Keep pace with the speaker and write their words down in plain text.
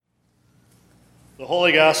The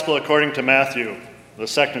Holy Gospel according to Matthew, the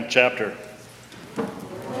 2nd chapter.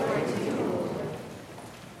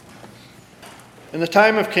 In the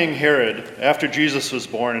time of King Herod, after Jesus was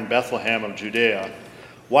born in Bethlehem of Judea,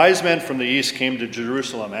 wise men from the east came to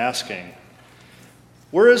Jerusalem asking,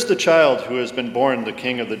 "Where is the child who has been born the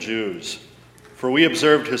King of the Jews? For we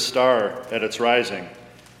observed his star at its rising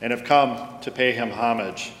and have come to pay him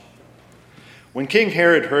homage." When King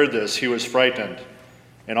Herod heard this, he was frightened,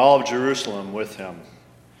 and all of Jerusalem with him.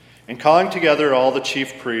 And calling together all the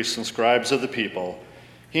chief priests and scribes of the people,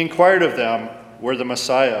 he inquired of them where the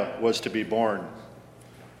Messiah was to be born.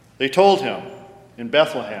 They told him, "In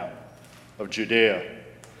Bethlehem of Judea,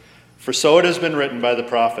 for so it has been written by the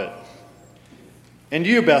prophet. And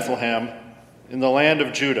you, Bethlehem, in the land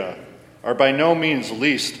of Judah, are by no means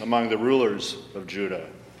least among the rulers of Judah.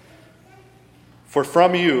 For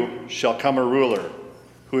from you shall come a ruler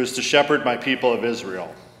who is to shepherd my people of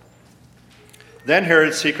Israel." Then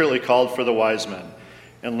Herod secretly called for the wise men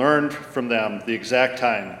and learned from them the exact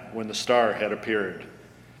time when the star had appeared.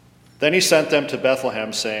 Then he sent them to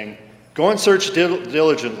Bethlehem, saying, "Go and search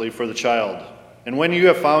diligently for the child, and when you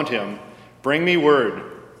have found him, bring me word,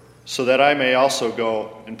 so that I may also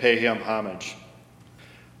go and pay him homage."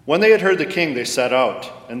 When they had heard the king, they set out,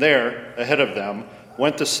 and there, ahead of them,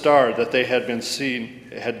 went the star that they had been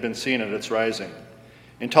seen at its rising,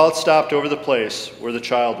 until it stopped over the place where the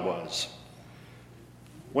child was.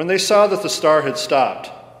 When they saw that the star had stopped,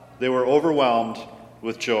 they were overwhelmed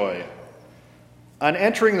with joy. On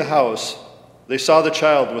entering the house, they saw the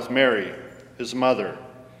child with Mary, his mother,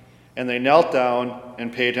 and they knelt down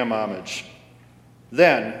and paid him homage.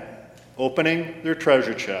 Then, opening their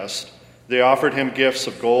treasure chest, they offered him gifts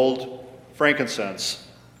of gold, frankincense,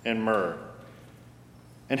 and myrrh.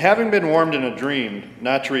 And having been warned in a dream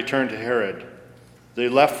not to return to Herod, they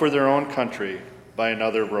left for their own country by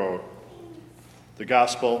another road. The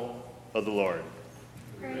Gospel of the Lord.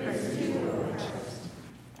 Praise to you, Lord.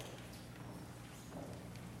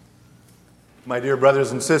 My dear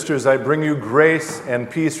brothers and sisters, I bring you grace and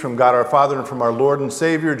peace from God our Father and from our Lord and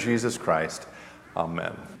Savior, Jesus Christ.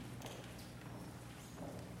 Amen.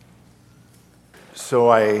 So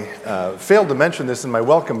I failed to mention this in my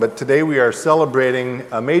welcome, but today we are celebrating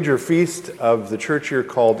a major feast of the church year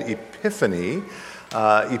called Epiphany.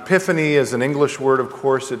 Epiphany is an English word, of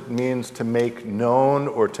course. It means to make known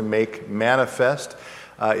or to make manifest.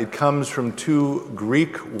 It comes from two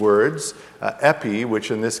Greek words, epi, which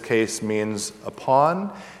in this case means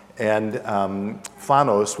upon, and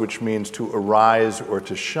phanos, which means to arise or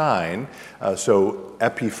to shine. So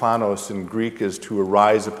epiphanos in Greek is to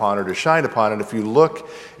arise upon or to shine upon. And if you look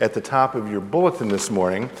at the top of your bulletin this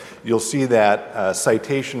morning, you'll see that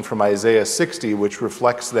citation from Isaiah 60, which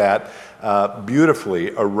reflects that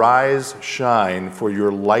beautifully. "Arise, shine, for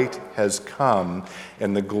your light has come,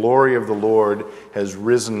 and the glory of the Lord has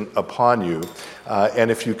risen upon you."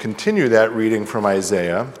 And if you continue that reading from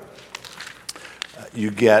Isaiah, you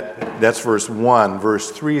get, that's verse 1.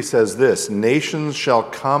 Verse 3 says this, "Nations shall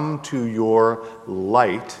come to your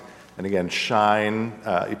light." And again, shine,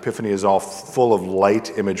 Epiphany is all full of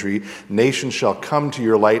light imagery. "Nations shall come to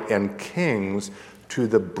your light, and kings to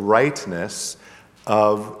the brightness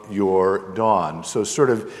of your dawn." So sort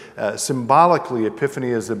of symbolically,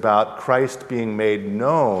 Epiphany is about Christ being made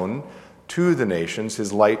known to the nations,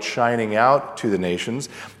 his light shining out to the nations.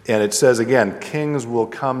 And it says again, kings will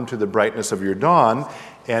come to the brightness of your dawn.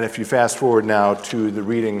 And if you fast forward now to the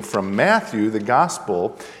reading from Matthew, the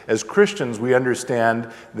gospel, as Christians we understand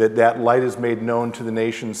that that light is made known to the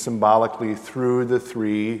nations symbolically through the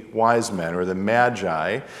three wise men, or the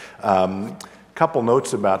magi. Couple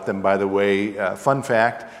notes about them, by the way. Fun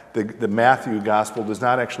fact, the Matthew gospel does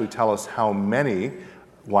not actually tell us how many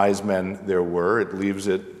wise men there were. It leaves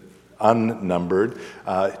it unnumbered.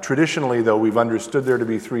 Traditionally, though, we've understood there to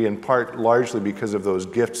be three, in part largely because of those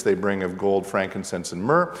gifts they bring of gold, frankincense, and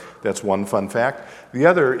myrrh. That's one fun fact. The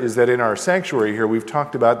other is that in our sanctuary here, we've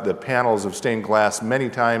talked about the panels of stained glass many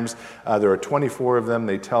times. There are 24 of them.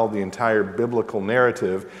 They tell the entire biblical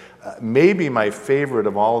narrative. Maybe my favorite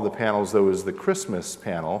of all of the panels, though, is the Christmas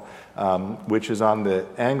panel, which is on the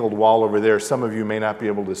angled wall over there. Some of you may not be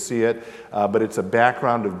able to see it, but it's a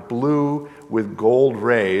background of blue with gold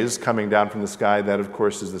rays coming down from the sky. That, of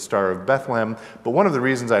course, is the Star of Bethlehem. But one of the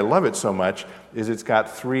reasons I love it so much is it's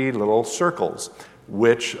got three little circles,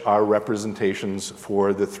 which are representations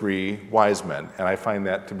for the three wise men. And I find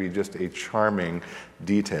that to be just a charming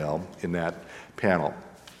detail in that panel.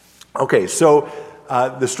 Okay, so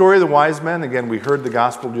the story of the wise men, again, we heard the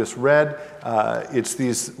gospel just read. It's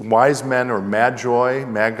these wise men, or magoi,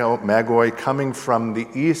 coming from the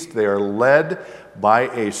east. They are led by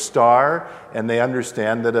a star, and they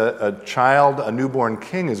understand that a newborn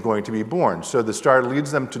king, is going to be born. So the star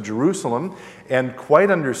leads them to Jerusalem, and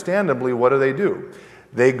quite understandably, what do?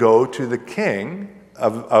 They go to the king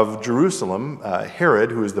of Jerusalem,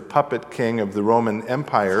 Herod, who is the puppet king of the Roman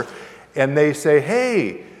Empire, and they say,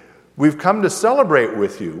 "Hey, we've come to celebrate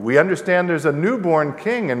with you. We understand there's a newborn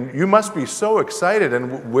king, and you must be so excited,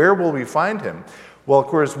 and where will we find him?" Well, of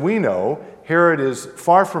course, we know Herod is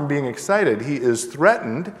far from being excited. He is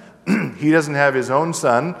threatened. He doesn't have his own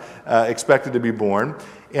son expected to be born.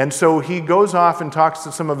 And so he goes off and talks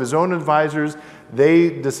to some of his own advisors. They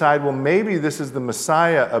decide, well, maybe this is the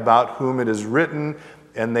Messiah about whom it is written.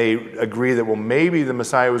 And they agree that, well, maybe the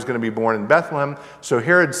Messiah was going to be born in Bethlehem. So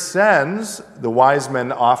Herod sends the wise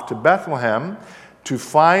men off to Bethlehem to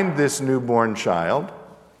find this newborn child.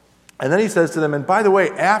 And then he says to them, and by the way,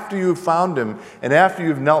 after you've found him and after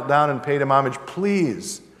you've knelt down and paid him homage,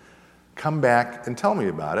 please come back and tell me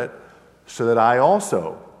about it so that I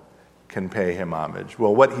also can pay him homage.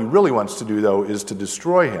 Well, what he really wants to do, though, is to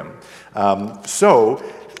destroy him. So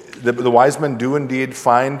the wise men do indeed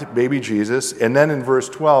find baby Jesus. And then in verse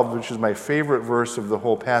 12, which is my favorite verse of the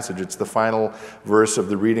whole passage, it's the final verse of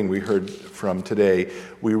the reading we heard from today,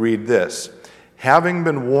 we read this: "Having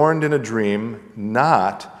been warned in a dream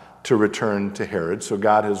not to return to Herod." So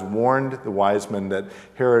God has warned the wise men that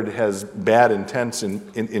Herod has bad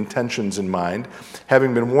intentions in mind.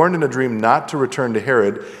 "Having been warned in a dream not to return to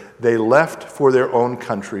Herod, they left for their own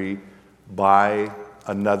country by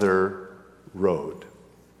another road."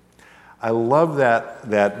 I love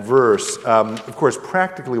that verse. Of course,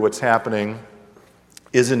 practically what's happening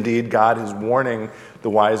is indeed God is warning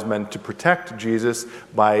the wise men to protect Jesus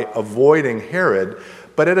by avoiding Herod.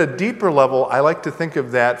 But at a deeper level, I like to think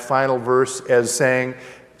of that final verse as saying,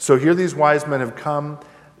 so here these wise men have come,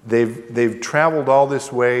 they've traveled all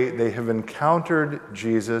this way, they have encountered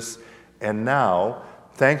Jesus, and now,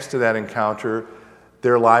 thanks to that encounter,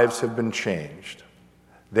 their lives have been changed.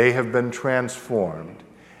 They have been transformed,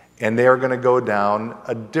 and they are going to go down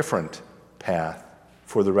a different path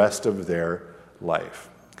for the rest of their life.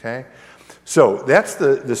 Okay? So that's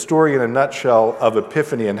the story in a nutshell of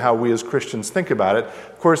Epiphany and how we as Christians think about it.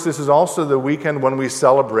 Of course, this is also the weekend when we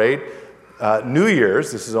celebrate New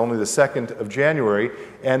Year's. This is only the 2nd of January.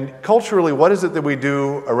 And culturally, what is it that we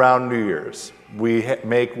do around New Year's? We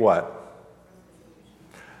make what?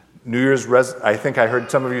 New Year's, I think I heard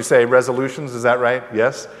some of you say resolutions. Is that right?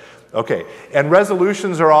 Yes? Okay. And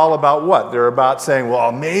resolutions are all about what? They're about saying,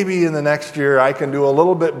 well, maybe in the next year I can do a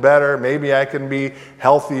little bit better. Maybe I can be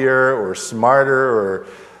healthier or smarter or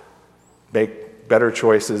make better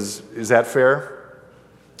choices. Is that fair?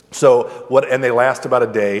 And they last about a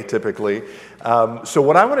day typically. So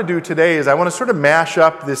what I want to do today is I want to sort of mash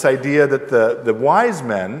up this idea that the wise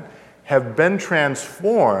men have been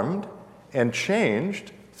transformed and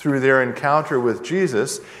changed through their encounter with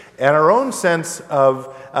Jesus, and our own sense of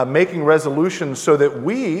making resolutions so that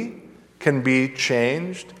we can be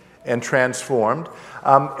changed and transformed.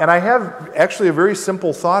 And I have actually a very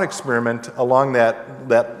simple thought experiment along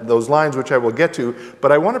those lines, which I will get to,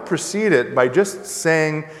 but I want to precede it by just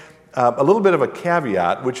saying a little bit of a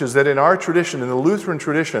caveat, which is that in our tradition, in the Lutheran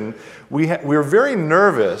tradition, we're very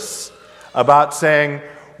nervous about saying,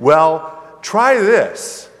 well, try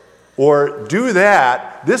this, or do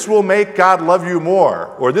that, this will make God love you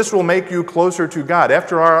more, or this will make you closer to God.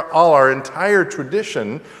 After all, our entire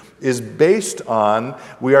tradition is based on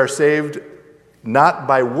we are saved not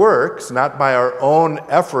by works, not by our own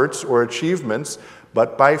efforts or achievements,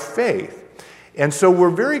 but by faith. And so we're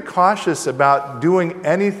very cautious about doing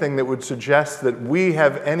anything that would suggest that we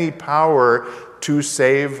have any power to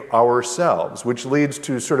save ourselves, which leads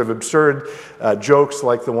to sort of absurd jokes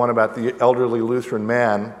like the one about the elderly Lutheran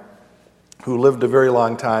man who lived a very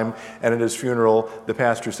long time, and at his funeral, the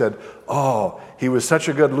pastor said, "Oh, he was such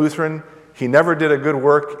a good Lutheran, he never did a good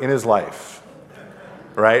work in his life."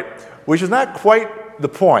 Right? Which is not quite the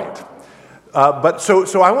point. But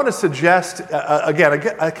so I want to suggest, again,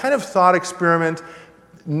 a kind of thought experiment,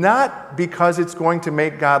 not because it's going to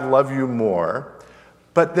make God love you more,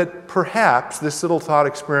 but that perhaps this little thought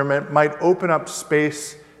experiment might open up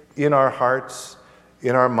space in our hearts,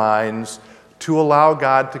 in our minds, to allow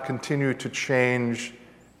God to continue to change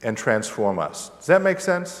and transform us. Does that make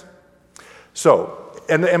sense? So,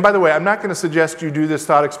 and by the way, I'm not going to suggest you do this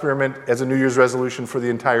thought experiment as a New Year's resolution for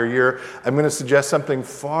the entire year. I'm going to suggest something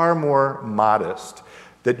far more modest,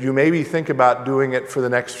 that you maybe think about doing it for the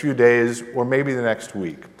next few days or maybe the next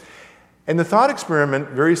week. And the thought experiment,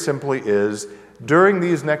 very simply, is during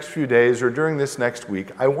these next few days or during this next week,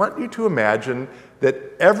 I want you to imagine that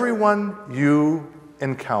everyone you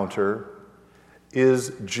encounter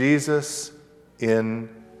is Jesus in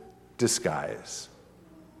disguise.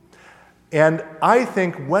 And I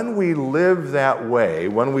think when we live that way,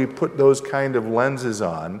 when we put those kind of lenses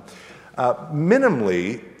on,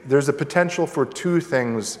 minimally, there's a potential for two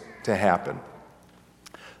things to happen.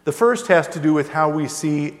 The first has to do with how we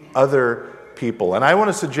see other people. And I want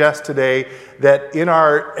to suggest today that in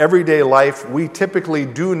our everyday life, we typically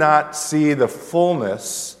do not see the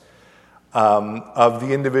fullness of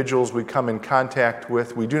the individuals we come in contact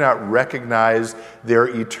with. We do not recognize their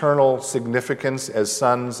eternal significance as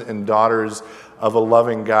sons and daughters of a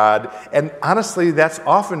loving God. And honestly, that's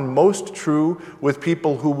often most true with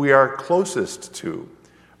people who we are closest to.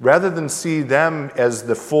 Rather than see them as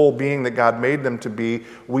the full being that God made them to be,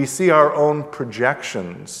 we see our own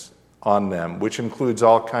projections on them, which includes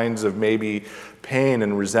all kinds of maybe pain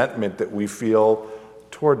and resentment that we feel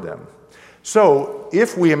toward them. So,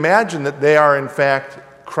 if we imagine that they are in fact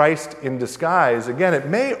Christ in disguise, again, it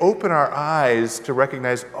may open our eyes to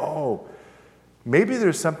recognize, oh, maybe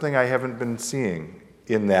there's something I haven't been seeing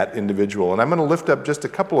in that individual. And I'm going to lift up just a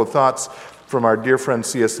couple of thoughts from our dear friend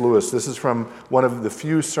C.S. Lewis. This is from one of the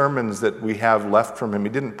few sermons that we have left from him. He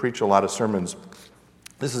didn't preach a lot of sermons.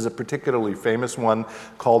 This is a particularly famous one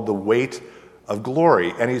called The Weight of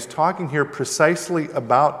Glory. And he's talking here precisely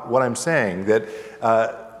about what I'm saying,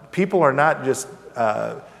 that people are not just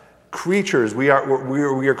creatures. We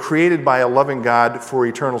are created by a loving God for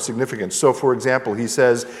eternal significance. So, for example, he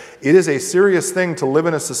says, it is a serious thing to live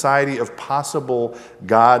in a society of possible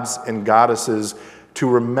gods and goddesses, to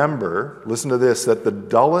remember, listen to this, that the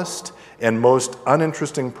dullest and most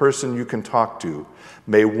uninteresting person you can talk to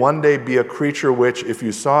may one day be a creature which, if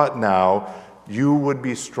you saw it now, you would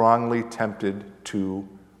be strongly tempted to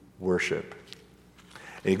worship.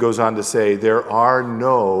 And he goes on to say, there are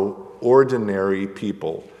no ordinary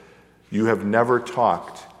people. You have never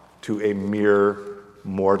talked to a mere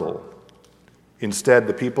mortal. Instead,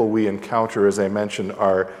 the people we encounter, as I mentioned,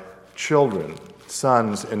 are children,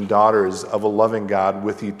 sons and daughters of a loving God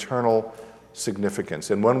with eternal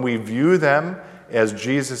significance. And when we view them as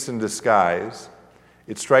Jesus in disguise,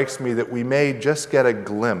 it strikes me that we may just get a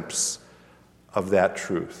glimpse of that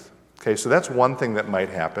truth. Okay, so that's one thing that might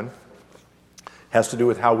happen. It has to do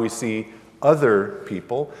with how we see other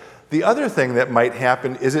people. The other thing that might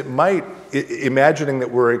happen is it might, imagining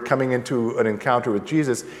that we're coming into an encounter with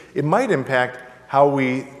Jesus, it might impact how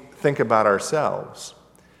we think about ourselves.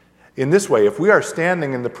 In this way, if we are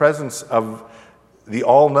standing in the presence of the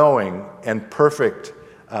all-knowing and perfect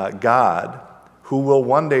God who will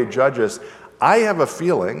one day judge us, I have a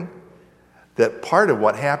feeling that part of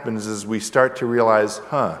what happens is we start to realize,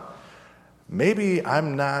 maybe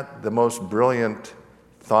I'm not the most brilliant,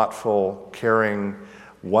 thoughtful, caring,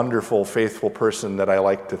 wonderful, faithful person that I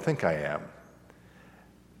like to think I am.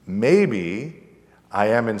 Maybe I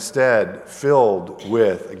am instead filled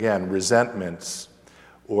with, again, resentments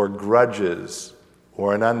or grudges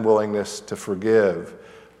or an unwillingness to forgive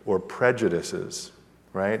or prejudices,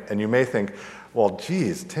 right? And you may think, well,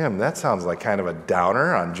 geez, Tim, that sounds like kind of a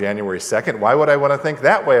downer on January 2nd. Why would I want to think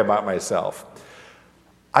that way about myself?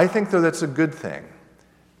 I think, though, that's a good thing,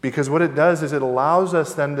 because what it does is it allows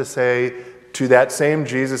us then to say to that same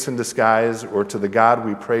Jesus in disguise, or to the God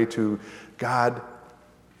we pray to, God,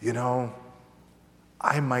 you know,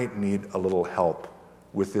 I might need a little help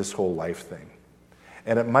with this whole life thing.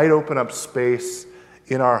 And it might open up space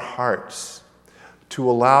in our hearts to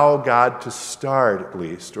allow God to start, at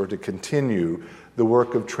least, or to continue the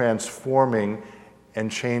work of transforming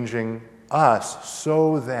and changing us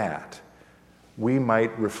so that we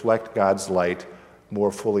might reflect God's light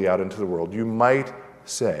more fully out into the world. You might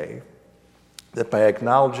say that by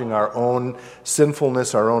acknowledging our own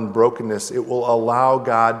sinfulness, our own brokenness, it will allow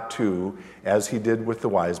God to, as he did with the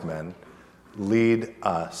wise men, lead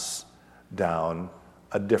us down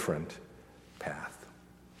a different path.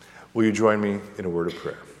 Will you join me in a word of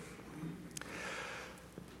prayer?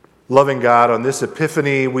 Loving God, on this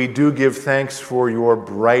Epiphany, we do give thanks for your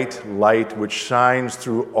bright light which shines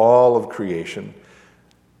through all of creation.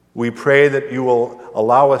 We pray that you will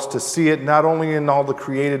allow us to see it not only in all the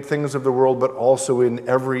created things of the world, but also in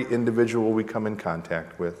every individual we come in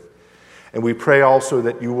contact with. And we pray also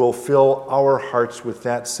that you will fill our hearts with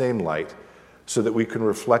that same light so that we can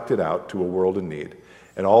reflect it out to a world in need.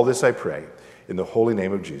 And all this I pray in the holy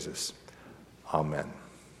name of Jesus. Amen.